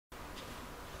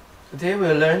Today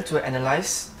we'll learn to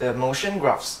analyze the motion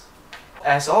graphs.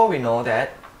 As all we know that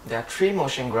there are three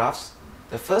motion graphs.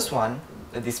 The first one,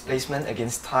 the displacement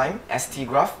against time, ST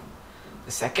graph.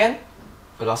 The second,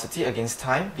 velocity against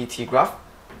time, VT graph.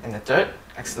 And the third,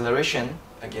 acceleration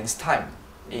against time,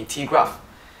 AT graph.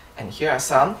 And here are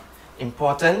some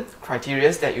important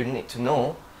criteria that you need to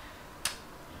know.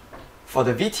 For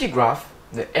the VT graph,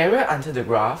 the area under the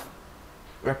graph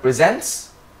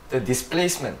represents the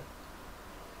displacement.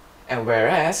 And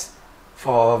whereas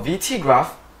for VT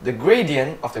graph, the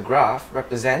gradient of the graph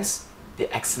represents the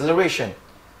acceleration.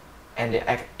 And the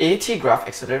AT graph,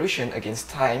 acceleration against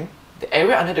time, the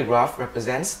area under the graph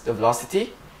represents the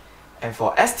velocity. And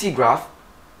for ST graph,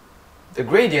 the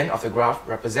gradient of the graph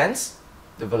represents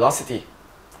the velocity.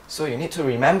 So you need to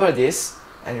remember this,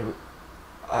 and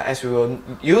as we will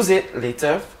use it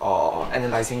later for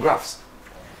analyzing graphs.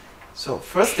 So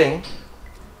first thing,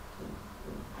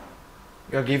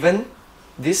 you are given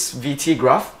this VT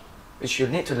graph, which you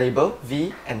need to label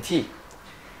V and T,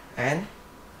 and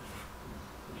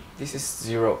this is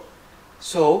 0.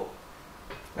 So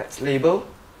let's label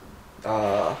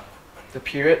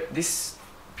this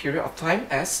period of time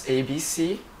as A, B,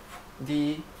 C,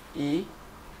 D, E,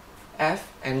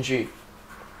 F, and G.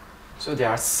 So there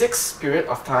are 6 periods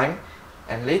of time,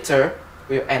 and later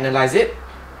we'll analyze it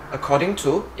according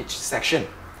to each section.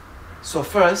 So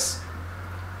first,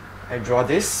 I draw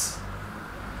this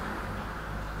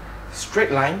straight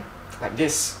line like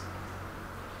this.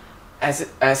 As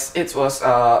it was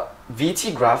a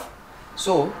VT graph,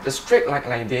 so the straight line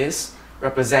like this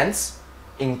represents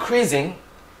increasing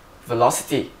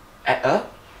velocity at a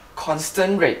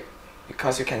constant rate,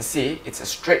 because you can see it's a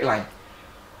straight line.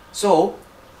 So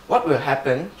what will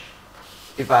happen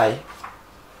if I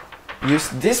use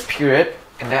this period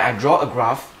and then I draw a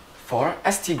graph for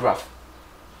ST graph?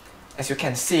 As you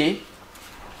can see,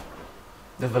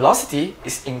 the velocity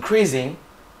is increasing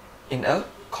in a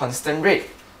constant rate.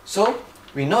 So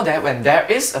we know that when there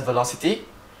is a velocity,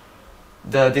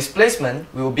 the displacement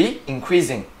will be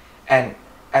increasing. And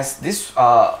as this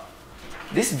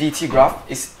VT graph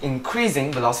is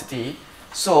increasing velocity,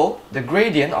 so the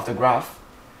gradient of the graph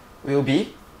will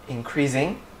be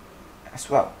increasing as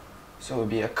well. So it will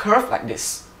be a curve like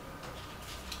this.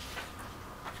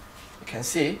 You can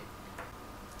see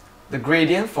the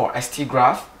gradient for ST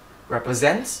graph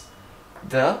represents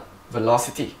the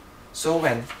velocity. So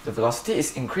when the velocity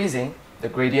is increasing, the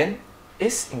gradient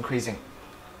is increasing.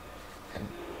 And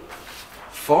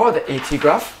for the AT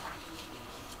graph,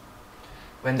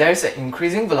 when there is an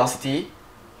increasing velocity,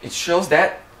 it shows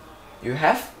that you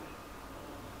have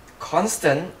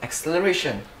constant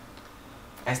acceleration,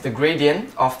 as the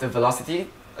gradient of the velocity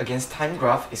against time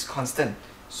graph is constant.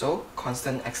 So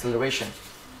constant acceleration.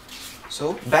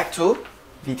 So back to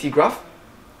VT graph,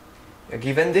 you're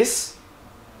given this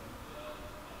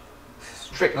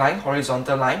straight line,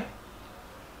 horizontal line.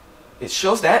 It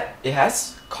shows that it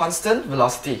has constant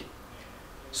velocity.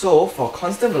 So for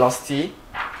constant velocity,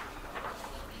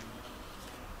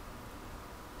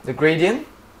 the gradient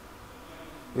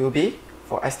will be,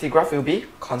 for ST graph, will be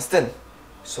constant.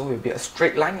 So it will be a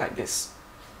straight line like this.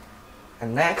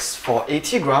 And next, for AT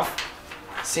graph,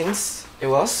 since it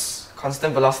was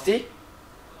constant velocity,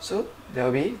 so there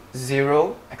will be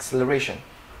 0 acceleration.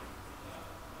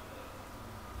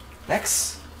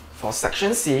 Next, for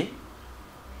section C,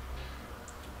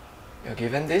 you're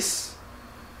given this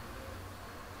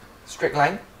straight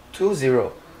line to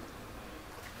 0.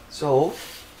 So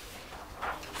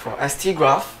for ST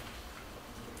graph,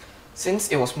 since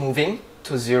it was moving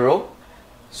to 0,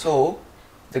 so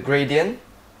the gradient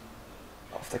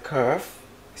of the curve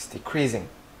is decreasing.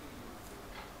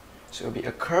 So it will be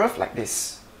a curve like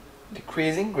this,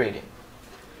 decreasing gradient.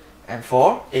 And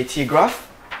for AT graph,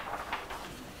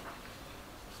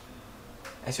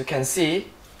 as you can see,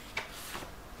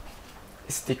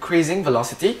 it's decreasing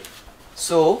velocity,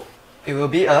 so it will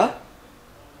be a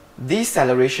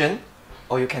deceleration,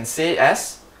 or you can say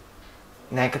as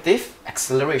negative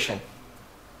acceleration.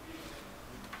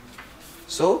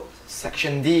 So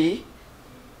section D,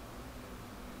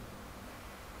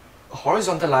 a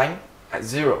horizontal line at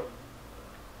 0.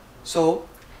 So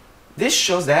this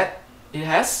shows that it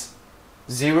has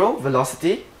 0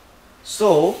 velocity,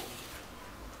 so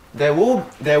there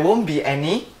won't be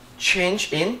any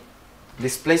change in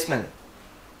displacement.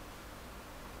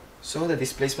 So the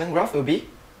displacement graph will be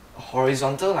a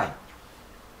horizontal line.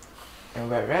 And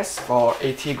whereas for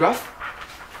AT graph,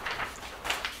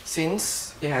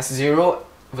 since it has 0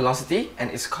 velocity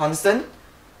and it's constant,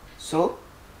 so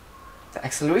the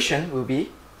acceleration will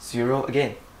be 0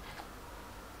 again.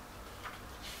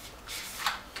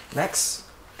 Next,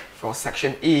 for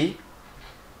section E,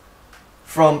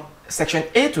 from section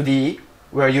A to D,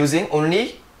 we're using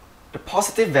only the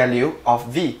positive value of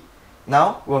V.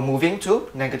 Now we're moving to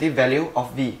negative value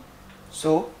of V.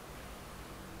 So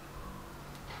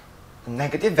a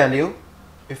negative value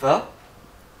with a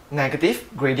negative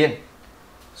gradient.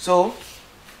 So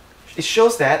it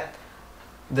shows that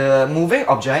the moving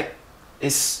object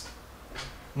is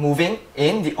moving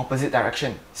in the opposite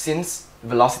direction, since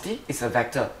velocity is a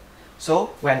vector.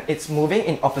 So when it's moving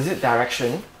in opposite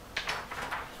direction,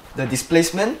 the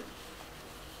displacement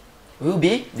will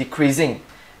be decreasing,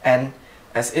 and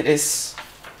as it is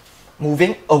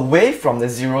moving away from the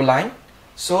zero line,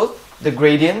 so the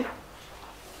gradient,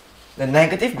 the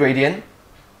negative gradient,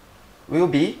 will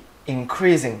be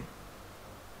increasing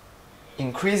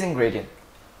gradient.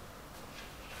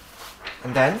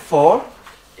 And then for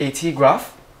AT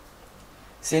graph,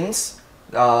 since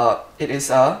it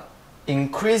is a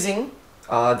increasing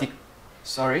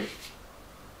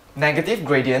negative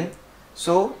gradient,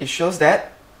 so it shows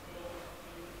that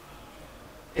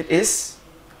it is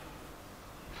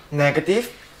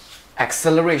negative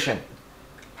acceleration.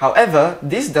 However,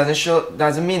 this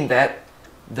doesn't mean that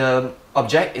the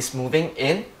object is moving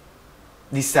in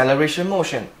deceleration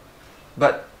motion,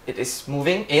 but it is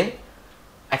moving in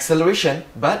acceleration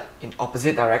but in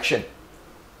opposite direction.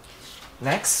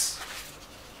 Next,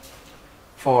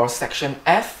 for section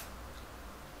F,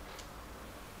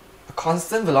 a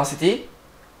constant velocity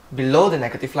below the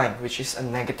negative line, which is a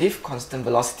negative constant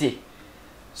velocity.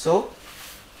 So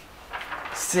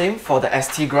same for the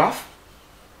ST graph.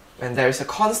 When there is a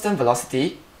constant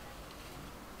velocity,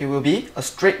 it will be a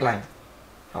straight line.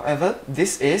 However,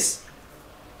 this is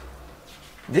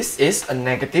a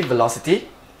negative velocity,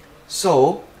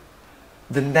 so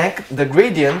the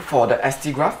gradient for the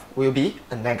ST graph will be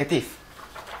a negative.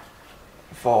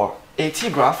 For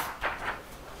AT graph,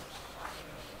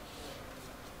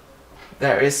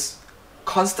 there is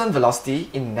constant velocity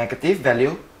in negative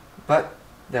value, but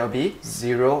there will be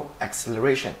zero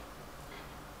acceleration.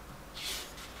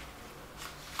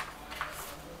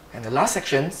 And the last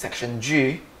section, section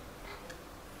G,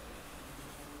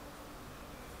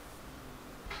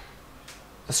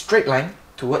 a straight line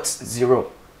towards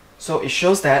zero. So it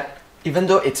shows that even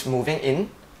though it's moving in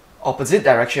opposite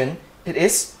direction, it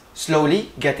is slowly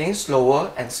getting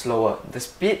slower and slower. The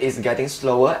speed is getting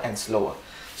slower and slower.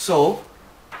 So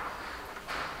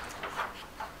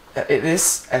it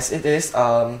is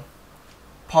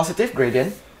positive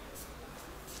gradient.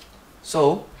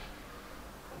 So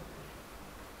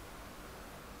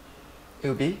it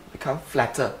will become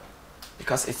flatter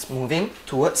because it's moving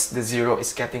towards the zero.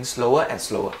 It's getting slower and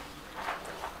slower.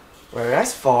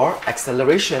 Whereas for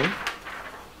acceleration,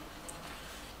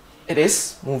 it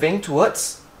is moving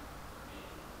towards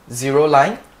zero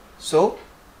line, so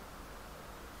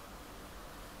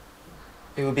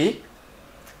it will be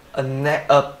a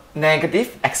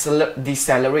negative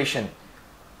deceleration,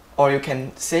 or you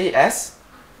can say as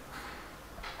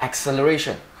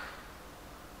acceleration.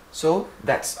 So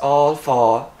that's all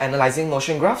for analyzing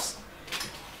motion graphs.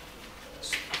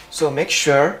 So make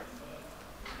sure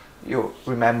you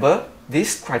remember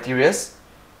these criteria.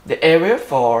 The area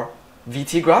for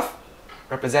VT graph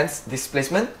represents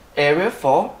displacement, area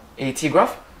for AT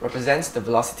graph represents the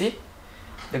velocity,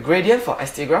 the gradient for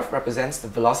ST graph represents the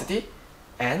velocity,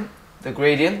 and the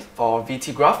gradient for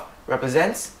VT graph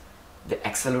represents the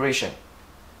acceleration.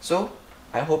 So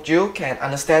I hope you can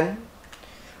understand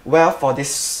well for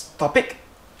this topic.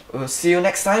 We'll see you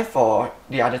next time for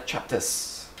the other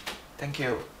chapters. Thank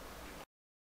you.